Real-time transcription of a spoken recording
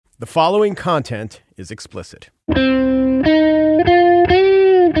The following content is explicit.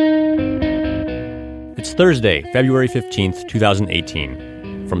 It's Thursday, February 15th,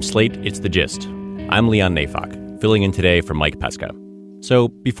 2018. From Slate, it's The Gist. I'm Leon Neyfakh, filling in today for Mike Pesca. So,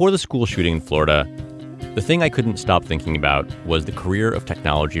 before the school shooting in Florida, the thing I couldn't stop thinking about was the career of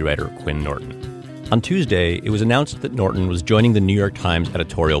technology writer Quinn Norton. On Tuesday, it was announced that Norton was joining the New York Times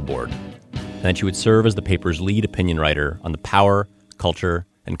editorial board, and that she would serve as the paper's lead opinion writer on the power, culture,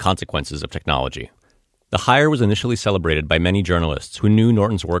 and consequences of technology. The hire was initially celebrated by many journalists who knew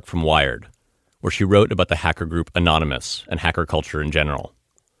Norton's work from Wired, where she wrote about the hacker group Anonymous and hacker culture in general.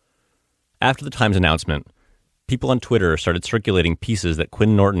 After the Times announcement, people on Twitter started circulating pieces that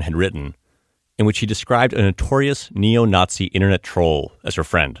Quinn Norton had written in which she described a notorious neo-Nazi internet troll as her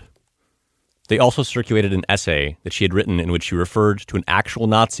friend. They also circulated an essay that she had written in which she referred to an actual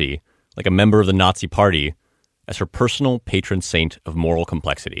Nazi, like a member of the Nazi Party, as her personal patron saint of moral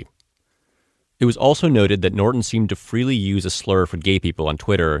complexity. It was also noted that Norton seemed to freely use a slur for gay people on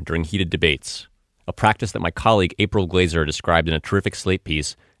Twitter during heated debates, a practice that my colleague April Glazer described in a terrific Slate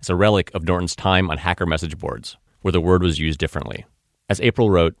piece as a relic of Norton's time on hacker message boards, where the word was used differently. As April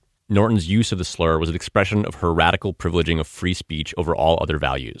wrote, Norton's use of the slur was an expression of her radical privileging of free speech over all other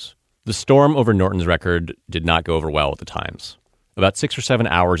values. The storm over Norton's record did not go over well at the Times. About 6 or 7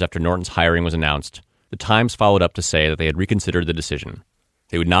 hours after Norton's hiring was announced, the Times followed up to say that they had reconsidered the decision.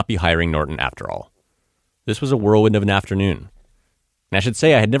 They would not be hiring Norton after all. This was a whirlwind of an afternoon. And I should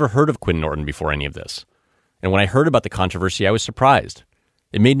say I had never heard of Quinn Norton before any of this. And when I heard about the controversy, I was surprised.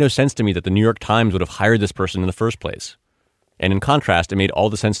 It made no sense to me that the New York Times would have hired this person in the first place. And in contrast, it made all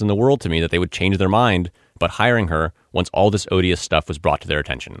the sense in the world to me that they would change their mind about hiring her once all this odious stuff was brought to their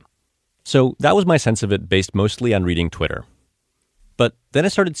attention. So that was my sense of it, based mostly on reading Twitter. But then I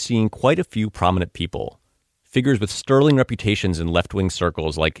started seeing quite a few prominent people, figures with sterling reputations in left-wing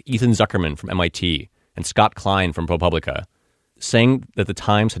circles like Ethan Zuckerman from MIT and Scott Klein from ProPublica, saying that the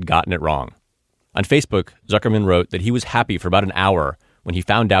Times had gotten it wrong. On Facebook, Zuckerman wrote that he was happy for about an hour when he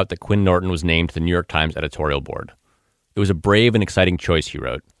found out that Quinn Norton was named to the New York Times editorial board. It was a brave and exciting choice, he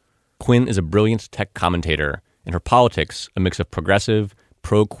wrote. Quinn is a brilliant tech commentator, and her politics, a mix of progressive,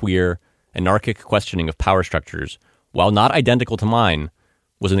 pro-queer, anarchic questioning of power structures, while not identical to mine,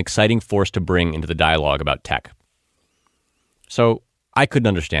 was an exciting force to bring into the dialogue about tech. So I couldn't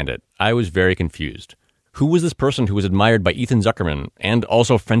understand it. I was very confused. Who was this person who was admired by Ethan Zuckerman and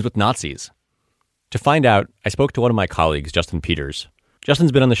also friends with Nazis? To find out, I spoke to one of my colleagues, Justin Peters.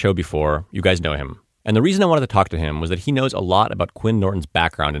 Justin's been on the show before. You guys know him. And the reason I wanted to talk to him was that he knows a lot about Quinn Norton's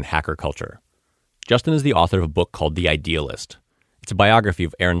background in hacker culture. Justin is the author of a book called The Idealist. It's a biography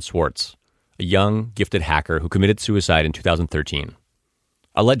of Aaron Swartz, a young, gifted hacker who committed suicide in 2013.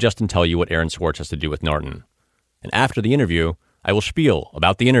 I'll let Justin tell you what Aaron Swartz has to do with Norton. And after the interview, I will spiel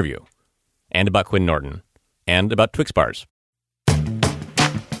about the interview, and about Quinn Norton, and about Twix bars.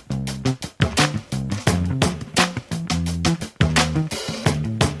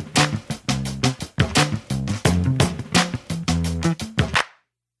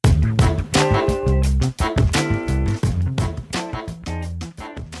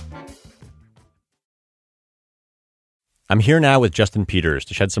 I'm here now with Justin Peters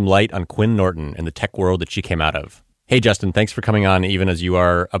to shed some light on Quinn Norton and the tech world that she came out of. Hey, Justin, thanks for coming on, even as you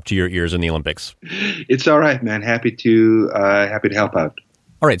are up to your ears in the Olympics. It's all right, man. Happy to help out.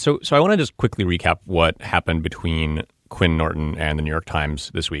 All right, so I want to just quickly recap what happened between Quinn Norton and the New York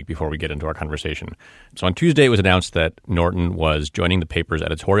Times this week before we get into our conversation. So on Tuesday, it was announced that Norton was joining the paper's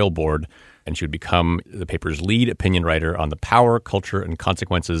editorial board, and she would become the paper's lead opinion writer on the power, culture, and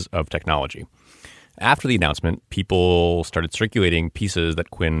consequences of technology. After the announcement, people started circulating pieces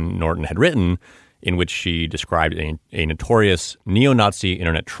that Quinn Norton had written in which she described a notorious neo-Nazi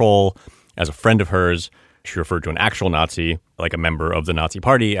internet troll as a friend of hers. She referred to an actual Nazi, like a member of the Nazi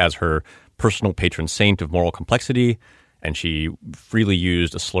Party, as her personal patron saint of moral complexity, and she freely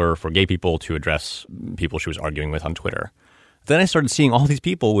used a slur for gay people to address people she was arguing with on Twitter. Then I started seeing all these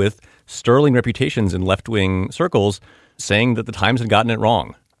people with sterling reputations in left-wing circles saying that the Times had gotten it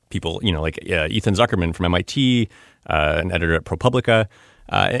wrong. People, like Ethan Zuckerman from MIT, an editor at ProPublica.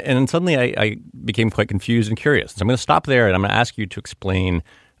 And then suddenly I became quite confused and curious. So I'm going to stop there, and I'm going to ask you to explain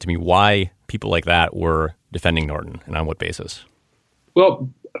to me why people like that were defending Norton and on what basis. Well,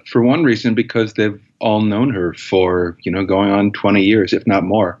 for one reason, because they've all known her for, going on 20 years, if not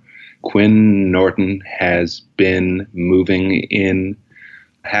more. Quinn Norton has been moving in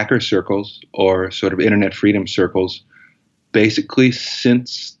hacker circles or sort of internet freedom circles basically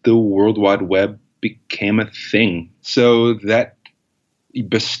since the World Wide Web became a thing. So that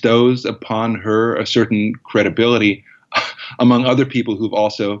bestows upon her a certain credibility among other people who've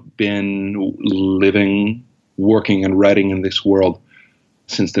also been living, working, and writing in this world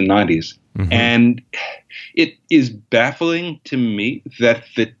since the 90s. Mm-hmm. And it is baffling to me that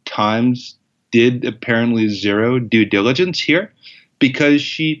the Times did apparently zero due diligence here, because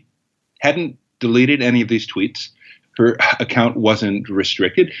she hadn't deleted any of these tweets. Her account wasn't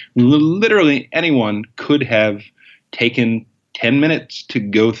restricted. Literally anyone could have taken 10 minutes to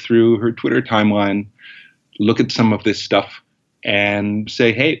go through her Twitter timeline, look at some of this stuff, and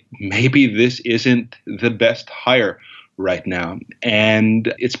say, hey, maybe this isn't the best hire right now.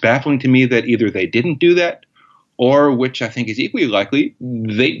 And it's baffling to me that either they didn't do that, or, which I think is equally likely,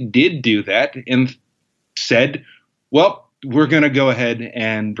 they did do that and said, well, we're going to go ahead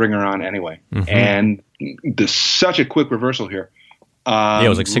and bring her on anyway. Mm-hmm. And there's such a quick reversal here. Yeah, it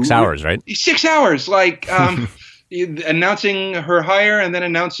was like 6 hours, right? 6 hours, like announcing her hire and then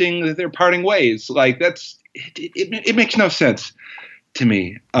announcing that they're parting ways. Like, it makes no sense to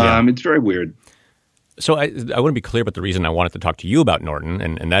me. It's very weird. So I want to be clear about the reason I wanted to talk to you about Norton,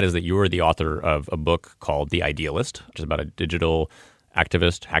 and that is that you are the author of a book called The Idealist, which is about a digital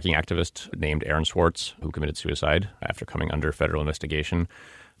activist, hacking activist named Aaron Swartz, who committed suicide after coming under federal investigation.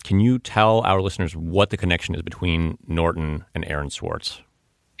 Can you tell our listeners what the connection is between Norton and Aaron Swartz?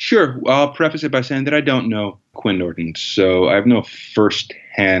 Sure. I'll preface it by saying that I don't know Quinn Norton, so I have no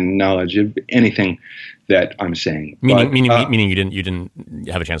first-hand knowledge of anything that I'm saying. Meaning you didn't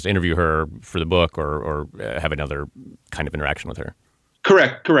have a chance to interview her for the book or have another kind of interaction with her.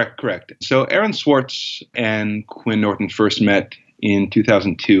 Correct. So Aaron Swartz and Quinn Norton first met in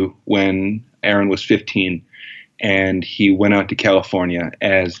 2002 when Aaron was 15, and he went out to California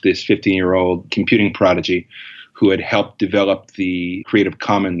as this 15-year-old computing prodigy who had helped develop the Creative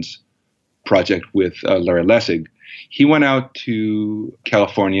Commons project with Larry Lessig. He went out to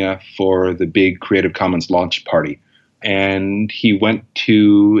California for the big Creative Commons launch party, and he went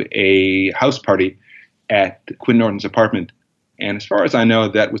to a house party at Quinn Norton's apartment. And as far as I know,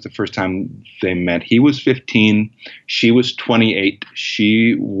 that was the first time they met. He was 15. She was 28.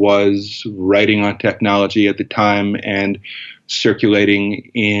 She was writing on technology at the time and circulating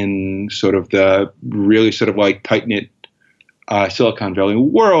in sort of the really sort of like tight-knit Silicon Valley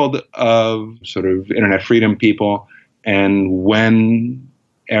world of sort of internet freedom people. And when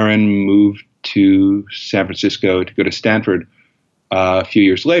Aaron moved to San Francisco to go to Stanford a few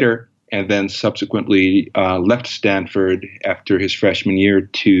years later, and then subsequently left Stanford after his freshman year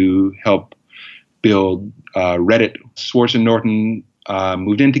to help build Reddit, Swartz and Norton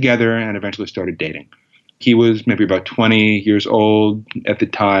moved in together and eventually started dating. He was maybe about 20 years old at the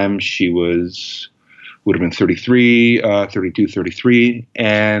time. She would have been 33, 32, 33.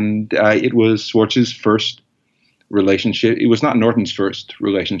 And it was Swartz's first relationship. It was not Norton's first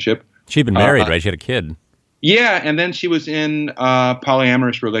relationship. She'd been married, right? She had a kid. Yeah, and then she was in a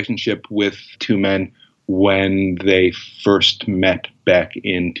polyamorous relationship with two men when they first met back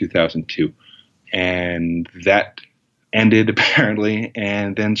in 2002. And that ended, apparently,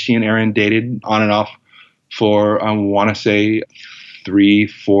 and then she and Aaron dated on and off for, I want to say,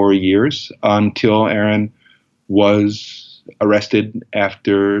 3-4 years until Aaron was arrested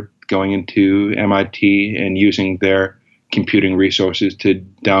after going into MIT and using their computing resources to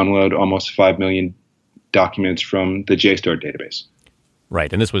download almost 5 million documents from the JSTOR database.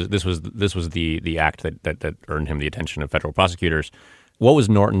 Right, and this was the act that earned him the attention of federal prosecutors. What was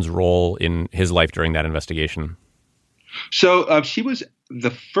Norton's role in his life during that investigation? So she was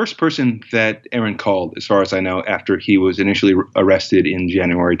the first person that Aaron called, as far as I know, after he was initially arrested in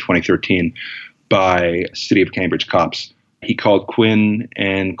January 2013 by City of Cambridge cops. He called Quinn,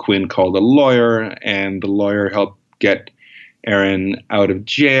 and Quinn called a lawyer, and the lawyer helped get Aaron out of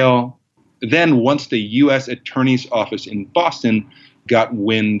jail. Then once the U.S. Attorney's Office in Boston got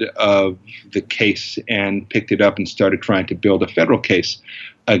wind of the case and picked it up and started trying to build a federal case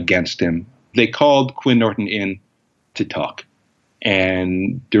against him, they called Quinn Norton in to talk.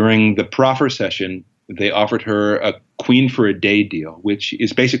 And during the proffer session, they offered her a queen for a day deal, which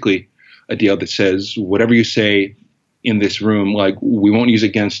is basically a deal that says, whatever you say in this room, like, we won't use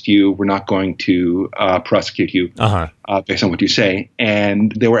against you. We're not going to prosecute you based on what you say.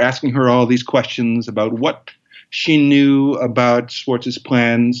 And they were asking her all these questions about what she knew about Swartz's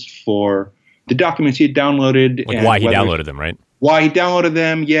plans for the documents he had downloaded. Like, why he downloaded them, right? Why he downloaded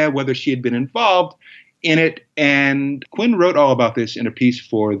them, yeah, whether she had been involved in it. And Quinn wrote all about this in a piece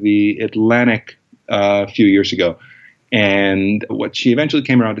for The Atlantic a few years ago. And what she eventually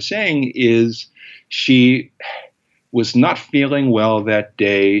came around to saying is she was not feeling well that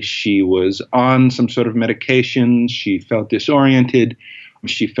day. She was on some sort of medication. She felt disoriented.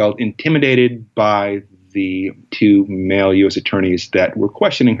 She felt intimidated by the two male U.S. attorneys that were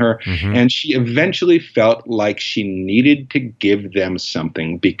questioning her. Mm-hmm. And she eventually felt like she needed to give them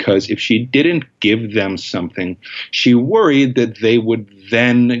something, because if she didn't give them something, she worried that they would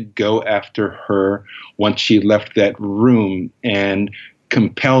then go after her once she left that room and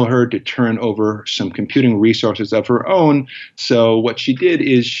compel her to turn over some computing resources of her own. So what she did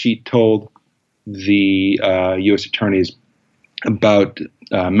is she told the U.S. attorneys about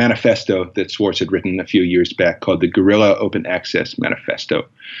a manifesto that Swartz had written a few years back called the Guerrilla Open Access Manifesto.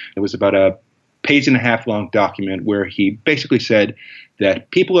 It was about a page-and-a-half long document where he basically said that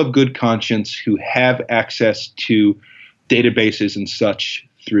people of good conscience who have access to databases and such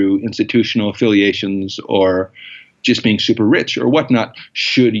through institutional affiliations or just being super rich or whatnot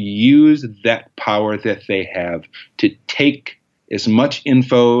should use that power that they have to take as much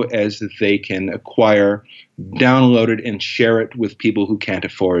info as they can acquire, download it, and share it with people who can't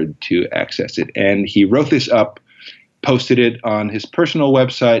afford to access it. And he wrote this up, posted it on his personal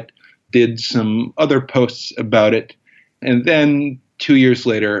website, did some other posts about it, and then 2 years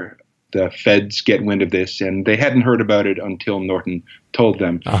later, the feds get wind of this, and they hadn't heard about it until Norton told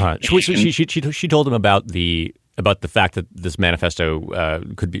them. Uh-huh. She told them about the fact that this manifesto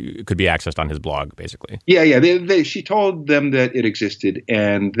could be accessed on his blog, basically. Yeah. She told them that it existed,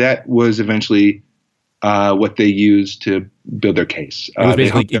 and that was eventually what they used to build their case. It was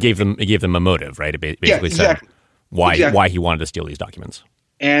basically it gave them a motive, right? It basically exactly. said why he wanted to steal these documents.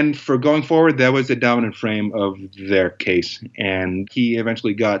 And for going forward, that was the dominant frame of their case. And he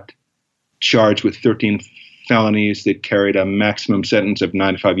eventually got charged with 13 felonies that carried a maximum sentence of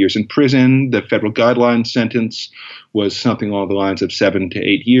 9 to 5 years in prison. The federal guideline sentence was something along the lines of 7 to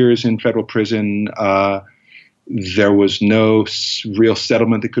 8 years in federal prison. There was no real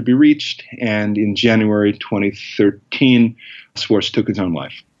settlement that could be reached. And in January 2013, Swartz took his own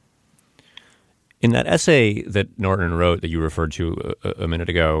life. In that essay that Norton wrote that you referred to a minute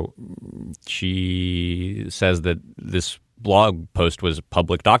ago, she says that this blog post was a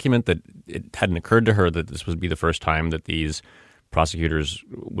public document, that it hadn't occurred to her that this would be the first time that these prosecutors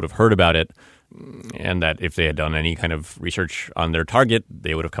would have heard about it, and that if they had done any kind of research on their target,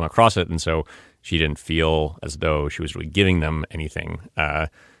 they would have come across it. And so she didn't feel as though she was really giving them anything. How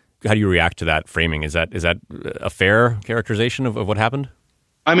do you react to that framing? Is that a fair characterization of what happened?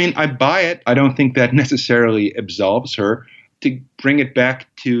 I mean, I buy it. I don't think that necessarily absolves her. To bring it back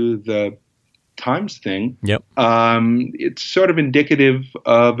to the Times thing, yep. It's sort of indicative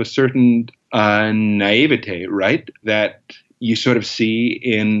of a certain naivete, right? That you sort of see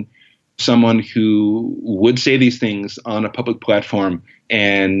in someone who would say these things on a public platform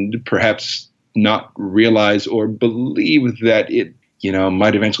and perhaps not realize or believe that it,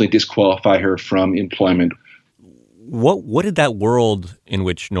 might eventually disqualify her from employment. What did that world in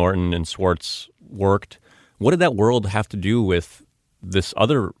which Norton and Swartz worked, what did that world have to do with this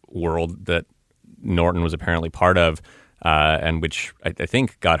other world that Norton was apparently part of, and which I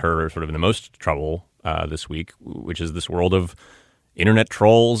think got her sort of in the most trouble this week, which is this world of internet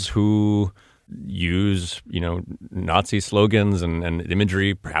trolls who use, Nazi slogans and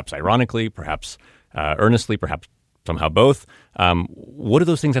imagery, perhaps ironically, perhaps earnestly, perhaps somehow both. What do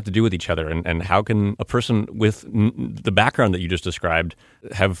those things have to do with each other? And how can a person with the background that you just described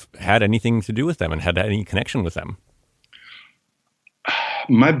have had anything to do with them and had any connection with them?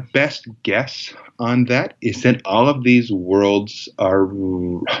 My best guess on that is that all of these worlds are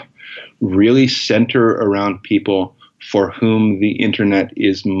really center around people for whom the internet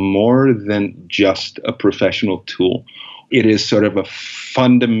is more than just a professional tool. It is sort of a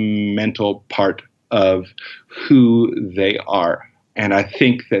fundamental part of who they are. And I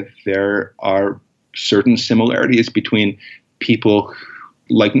think that there are certain similarities between people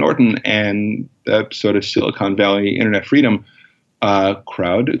like Norton and the sort of Silicon Valley internet freedom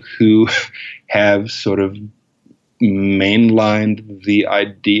crowd who have sort of mainlined the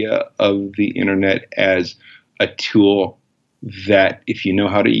idea of the internet as a tool that, if you know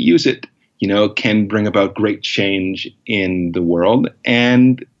how to use it, can bring about great change in the world.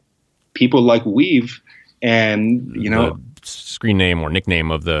 And people like Weave and, the screen name or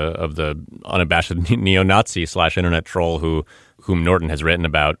nickname of the unabashed neo-Nazi / internet troll whom Norton has written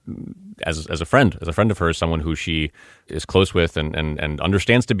about as a friend of hers, someone who she is close with and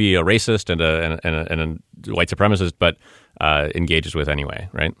understands to be a racist and a white supremacist, but engages with anyway,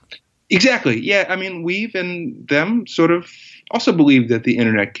 right? Exactly. Yeah. I mean, Weave and them sort of also believe that the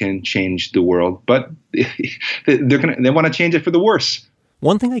internet can change the world, but they want to change it for the worse.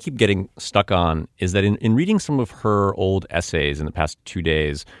 One thing I keep getting stuck on is that in reading some of her old essays in the past 2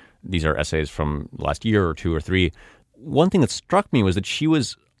 days, these are essays from last year or 2 or 3, one thing that struck me was that she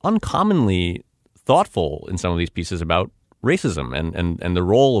was uncommonly thoughtful in some of these pieces about racism and the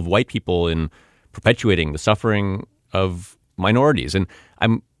role of white people in perpetuating the suffering of minorities. And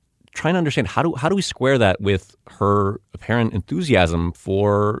I'm trying to understand how do we square that with her apparent enthusiasm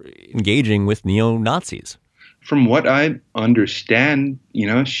for engaging with neo-Nazis? From what I understand,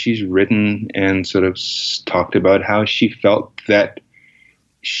 she's written and sort of talked about how she felt that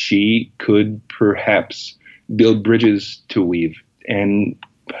she could perhaps build bridges to Weave and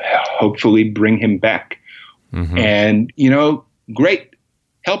hopefully bring him back. Mm-hmm. And, great,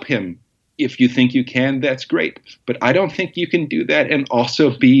 help him. If you think you can, that's great. But I don't think you can do that and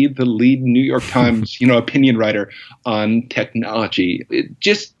also be the lead New York Times, opinion writer on technology. It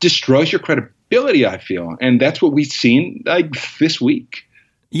just destroys your credibility, I feel. And that's what we've seen this week.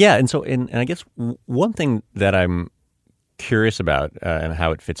 Yeah. And I guess one thing that I'm curious about and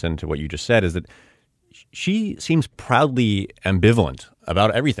how it fits into what you just said is that she seems proudly ambivalent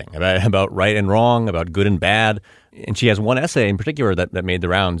about everything, about right and wrong, about good and bad. And she has one essay in particular that made the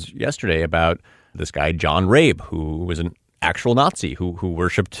rounds yesterday about this guy, John Rabe, who was an actual Nazi who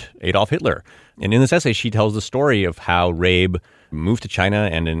worshipped Adolf Hitler. And in this essay, she tells the story of how Rabe moved to China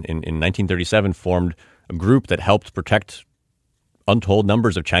and in 1937 formed a group that helped protect untold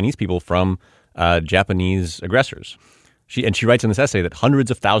numbers of Chinese people from Japanese aggressors. She writes in this essay that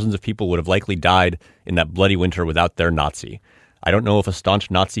hundreds of thousands of people would have likely died in that bloody winter without their Nazi. I don't know if a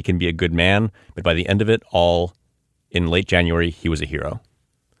staunch Nazi can be a good man, but by the end of it all, in late January, he was a hero.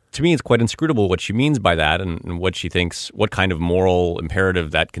 To me, it's quite inscrutable what she means by that and what she thinks, what kind of moral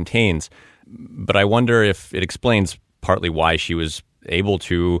imperative that contains. But I wonder if it explains partly why she was able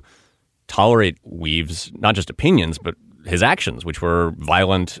to tolerate Weave's, not just opinions, but his actions, which were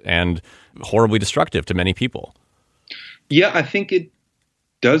violent and horribly destructive to many people. Yeah, I think it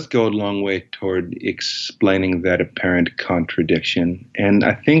does go a long way toward explaining that apparent contradiction. And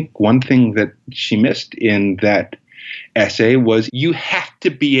I think one thing that she missed in that essay was you have to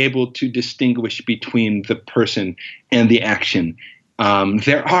be able to distinguish between the person and the action.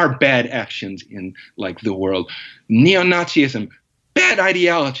 There are bad actions in the world. Neo-Nazism, bad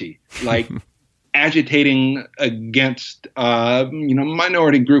ideology, agitating against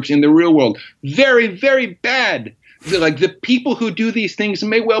minority groups in the real world. Very, very bad. The people who do these things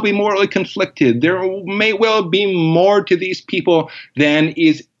may well be morally conflicted. There may well be more to these people than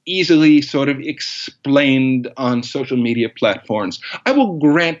is easily sort of explained on social media platforms. I will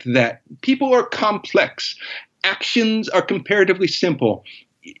grant that. People are complex. Actions are comparatively simple.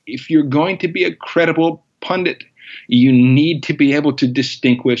 If you're going to be a credible pundit, you need to be able to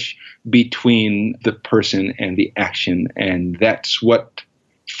distinguish between the person and the action. And that's what,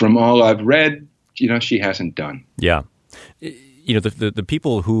 from all I've read, she hasn't done. Yeah. The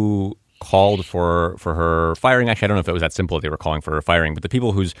people who called for her firing, actually, I don't know if it was that simple that they were calling for her firing, but the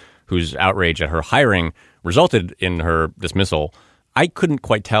people whose outrage at her hiring resulted in her dismissal, I couldn't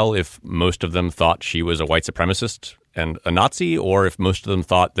quite tell if most of them thought she was a white supremacist and a Nazi, or if most of them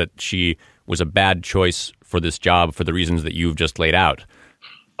thought that she was a bad choice for this job for the reasons that you've just laid out.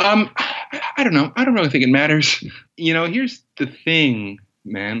 I don't know. I don't really think it matters. Here's the thing,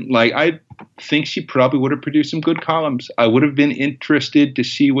 man. I think she probably would have produced some good columns. I would have been interested to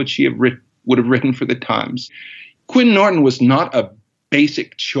see what she would have written for the Times. Quinn Norton was not a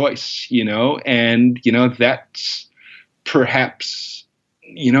basic choice, and, that's perhaps,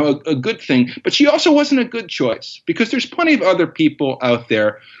 a good thing. But she also wasn't a good choice because there's plenty of other people out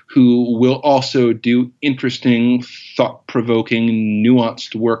there who will also do interesting, thought-provoking,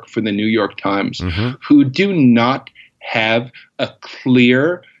 nuanced work for the New York Times, mm-hmm. who do not have a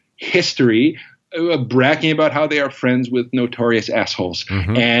clear history bragging about how they are friends with notorious assholes,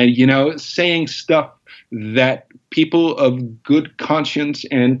 mm-hmm. and, saying stuff that people of good conscience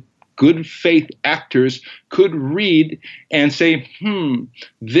and good faith actors could read and say,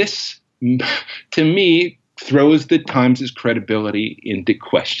 this, to me, throws the Times' credibility into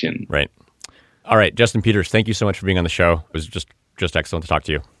question. Right. All right, Justin Peters, thank you so much for being on the show. It was just excellent to talk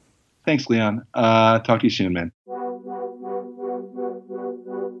to you. Thanks, Leon. Talk to you soon, man.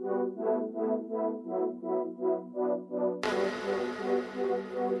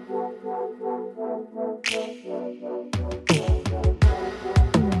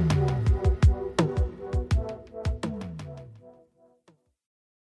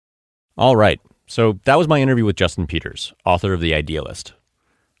 All right, so that was my interview with Justin Peters, author of The Idealist.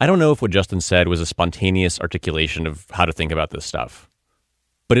 I don't know if what Justin said was a spontaneous articulation of how to think about this stuff,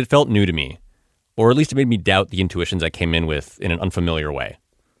 but it felt new to me, or at least it made me doubt the intuitions I came in with in an unfamiliar way.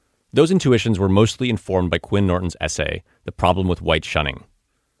 Those intuitions were mostly informed by Quinn Norton's essay, The Problem with White Shunning.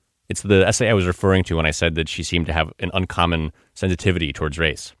 It's the essay I was referring to when I said that she seemed to have an uncommon sensitivity towards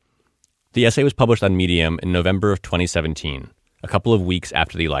race. The essay was published on Medium in November of 2017, a couple of weeks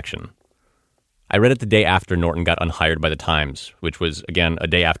after the election. I read it the day after Norton got unhired by the Times, which was, again, a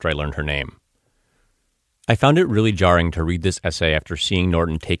day after I learned her name. I found it really jarring to read this essay after seeing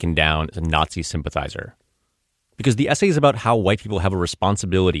Norton taken down as a Nazi sympathizer. Because the essay is about how white people have a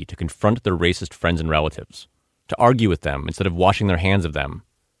responsibility to confront their racist friends and relatives, to argue with them instead of washing their hands of them.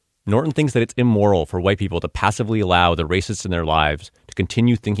 Norton thinks that it's immoral for white people to passively allow the racists in their lives to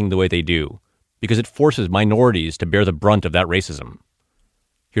continue thinking the way they do, because it forces minorities to bear the brunt of that racism.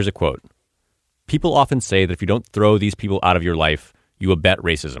 Here's a quote. People often say that if you don't throw these people out of your life, you abet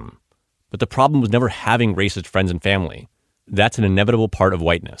racism. But the problem was never having racist friends and family. That's an inevitable part of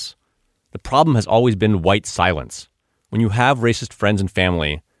whiteness. The problem has always been white silence. When you have racist friends and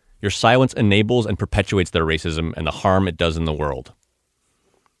family, your silence enables and perpetuates their racism and the harm it does in the world.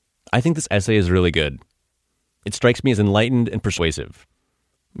 I think this essay is really good. It strikes me as enlightened and persuasive.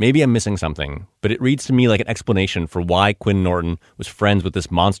 Maybe I'm missing something, but it reads to me like an explanation for why Quinn Norton was friends with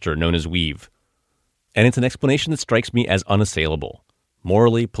this monster known as Weave. And it's an explanation that strikes me as unassailable,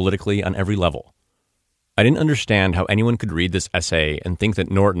 morally, politically, on every level. I didn't understand how anyone could read this essay and think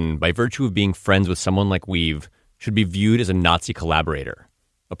that Norton, by virtue of being friends with someone like Weave, should be viewed as a Nazi collaborator,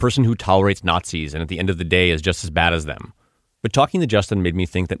 a person who tolerates Nazis and at the end of the day is just as bad as them. But talking to Justin made me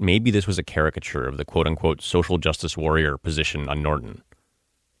think that maybe this was a caricature of the quote-unquote social justice warrior position on Norton.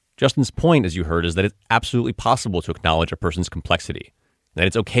 Justin's point, as you heard, is that it's absolutely possible to acknowledge a person's complexity, and that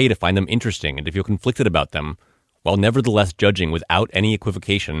it's okay to find them interesting and to feel conflicted about them, while nevertheless judging without any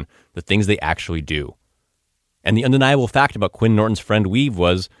equivocation the things they actually do. And the undeniable fact about Quinn Norton's friend Weave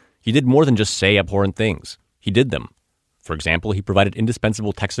was he did more than just say abhorrent things. He did them. For example, he provided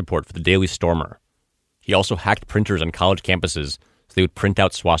indispensable tech support for the Daily Stormer. He also hacked printers on college campuses so they would print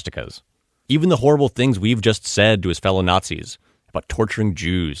out swastikas. Even the horrible things Weave just said to his fellow Nazis about torturing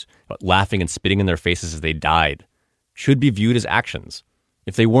Jews, about laughing and spitting in their faces as they died, should be viewed as actions.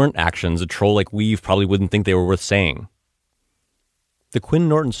 If they weren't actions, a troll like Weave probably wouldn't think they were worth saying. The Quinn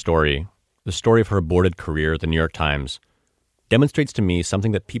Norton story, the story of her aborted career at the New York Times, demonstrates to me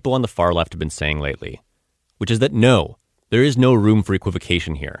something that people on the far left have been saying lately, which is that no, there is no room for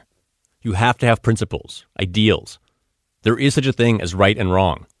equivocation here. You have to have principles, ideals. There is such a thing as right and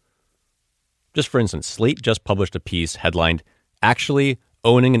wrong. Just for instance, Slate just published a piece headlined, "Actually,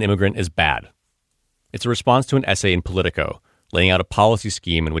 Owning an Immigrant is Bad." It's a response to an essay in Politico laying out a policy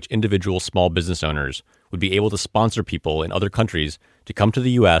scheme in which individual small business owners would be able to sponsor people in other countries to come to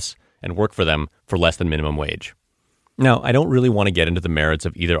the U.S. and work for them for less than minimum wage. Now, I don't really want to get into the merits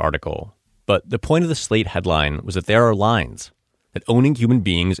of either article, but the point of the Slate headline was that there are lines, that owning human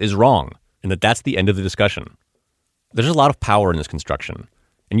beings is wrong, and that's the end of the discussion. There's a lot of power in this construction,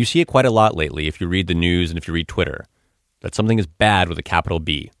 and you see it quite a lot lately if you read the news and if you read Twitter, that something is bad with a capital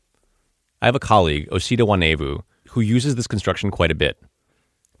B. I have a colleague, Osita Nwanevu, who uses this construction quite a bit.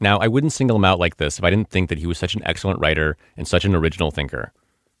 Now, I wouldn't single him out like this if I didn't think that he was such an excellent writer and such an original thinker.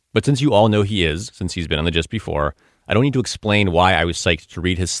 But since you all know he is, since he's been on the Gist before, I don't need to explain why I was psyched to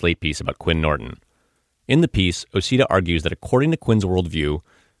read his Slate piece about Quinn Norton. In the piece, Osita argues that according to Quinn's worldview,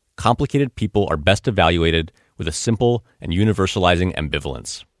 complicated people are best evaluated with a simple and universalizing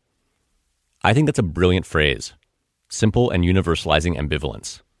ambivalence. I think that's a brilliant phrase, simple and universalizing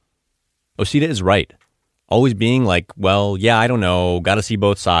ambivalence. Osita is right. Always being like, well, yeah, I don't know, gotta see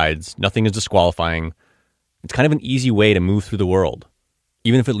both sides, nothing is disqualifying. It's kind of an easy way to move through the world,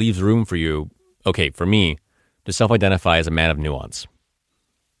 even if it leaves room for you, okay, for me, to self-identify as a man of nuance.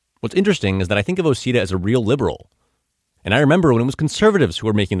 What's interesting is that I think of Osita as a real liberal. And I remember when it was conservatives who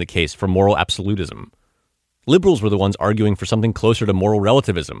were making the case for moral absolutism. Liberals were the ones arguing for something closer to moral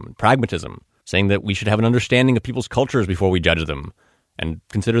relativism and pragmatism, saying that we should have an understanding of people's cultures before we judge them, and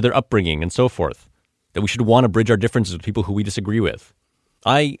consider their upbringing and so forth, that we should want to bridge our differences with people who we disagree with.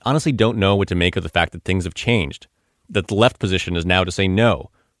 I honestly don't know what to make of the fact that things have changed, that the left position is now to say no,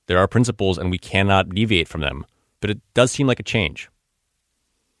 there are principles and we cannot deviate from them, but it does seem like a change.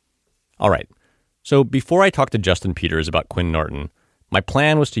 All right, so before I talk to Justin Peters about Quinn Norton, my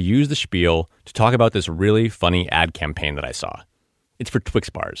plan was to use the Spiel to talk about this really funny ad campaign that I saw. It's for Twix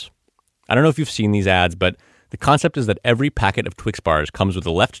bars. I don't know if you've seen these ads, but the concept is that every packet of Twix bars comes with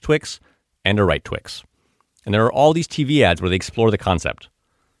a left Twix and a right Twix. And there are all these TV ads where they explore the concept.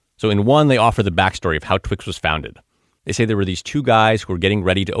 So in one, they offer the backstory of how Twix was founded. They say there were these two guys who were getting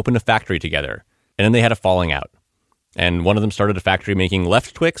ready to open a factory together, and then they had a falling out. And one of them started a factory making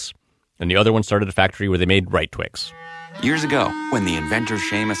left Twix, and the other one started a factory where they made right Twix. Years ago, when the inventors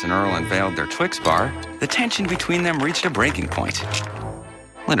Seamus and Earl unveiled their Twix bar, the tension between them reached a breaking point.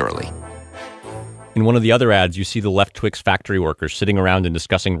 Literally. In one of the other ads, you see the left Twix factory workers sitting around and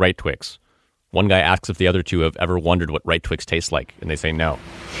discussing right Twix. One guy asks if the other two have ever wondered what Right Twix tastes like, and they say no.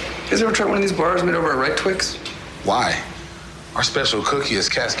 You guys ever tried one of these bars made over at Right Twix? Why? Our special cookie is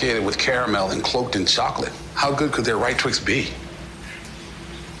cascaded with caramel and cloaked in chocolate. How good could their Right Twix be?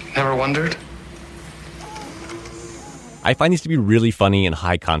 Never wondered? I find these to be really funny and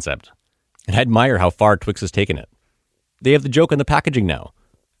high concept, and I admire how far Twix has taken it. They have the joke on the packaging now.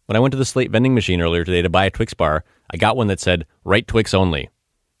 When I went to the Slate vending machine earlier today to buy a Twix bar, I got one that said, Right Twix only.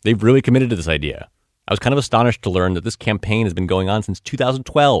 They've really committed to this idea. I was kind of astonished to learn that this campaign has been going on since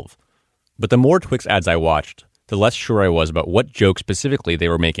 2012. But the more Twix ads I watched, the less sure I was about what joke specifically they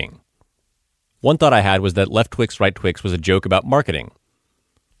were making. One thought I had was that Left Twix, Right Twix was a joke about marketing.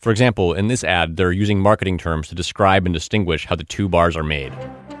 For example, in this ad, they're using marketing terms to describe and distinguish how the two bars are made.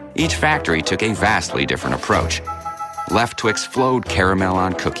 Each factory took a vastly different approach. Left Twix flowed caramel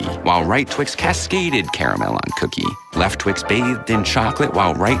on cookie, while Right Twix cascaded caramel on cookie. Left Twix bathed in chocolate,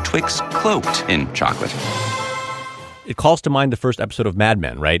 while Right Twix cloaked in chocolate. It calls to mind the first episode of Mad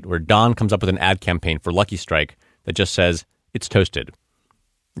Men, right? Where Don comes up with an ad campaign for Lucky Strike that just says, it's toasted.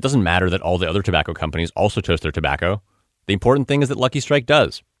 It doesn't matter that all the other tobacco companies also toast their tobacco. The important thing is that Lucky Strike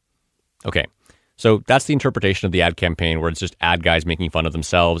does. Okay, so that's the interpretation of the ad campaign where it's just ad guys making fun of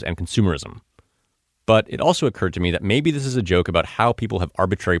themselves and consumerism. But it also occurred to me that maybe this is a joke about how people have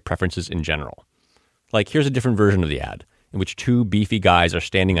arbitrary preferences in general. Like, here's a different version of the ad, in which two beefy guys are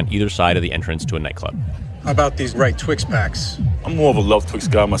standing on either side of the entrance to a nightclub. How about these Right Twix packs? I'm more of a Left Twix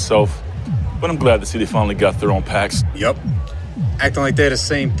guy myself, but I'm glad to see they finally got their own packs. Yup. Acting like they're the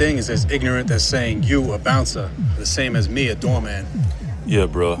same thing is as ignorant as saying you a bouncer, the same as me a doorman. Yeah,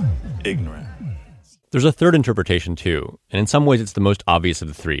 bro. Ignorant. There's a third interpretation, too, and in some ways it's the most obvious of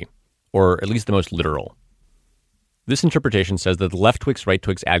the three, or at least the most literal. This interpretation says that the Left Twix, Right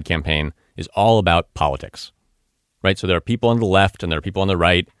Twix ad campaign is all about politics. Right? So there are people on the left and there are people on the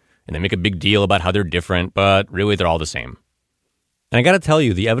right, and they make a big deal about how they're different, but really they're all the same. And I gotta tell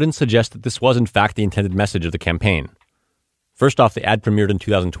you, the evidence suggests that this was in fact the intended message of the campaign. First off, the ad premiered in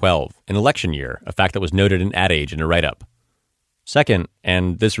 2012, an election year, a fact that was noted in Ad Age in a write-up. Second,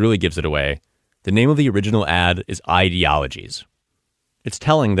 and this really gives it away, the name of the original ad is Ideologies. It's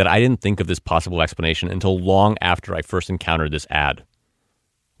telling that I didn't think of this possible explanation until long after I first encountered this ad.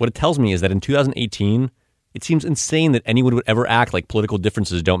 What it tells me is that in 2018, it seems insane that anyone would ever act like political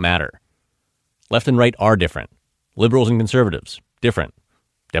differences don't matter. Left and right are different. Liberals and conservatives, different.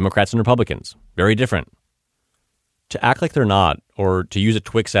 Democrats and Republicans, very different. To act like they're not, or to use a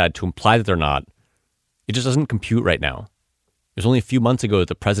Twix ad to imply that they're not, it just doesn't compute right now. It was only a few months ago that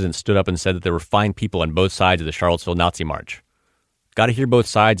the president stood up and said that there were fine people on both sides of the Charlottesville Nazi March. Gotta hear both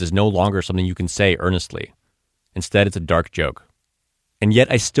sides is no longer something you can say earnestly. Instead, it's a dark joke. And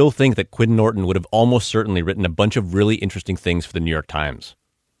yet I still think that Quinn Norton would have almost certainly written a bunch of really interesting things for the New York Times.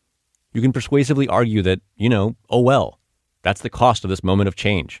 You can persuasively argue that, oh well, that's the cost of this moment of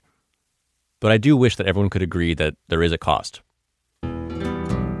change. But I do wish that everyone could agree that there is a cost.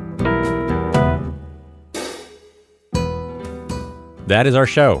 That is our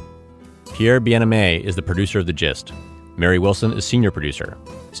show. Pierre Bien-Aimé is the producer of The Gist. Mary Wilson is senior producer.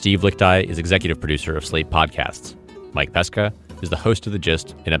 Steve Lichtai is executive producer of Slate Podcasts. Mike Pesca is the host of The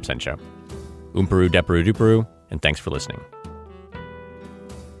Gist in absentia. Oomperu Deperu Duperu, and thanks for listening.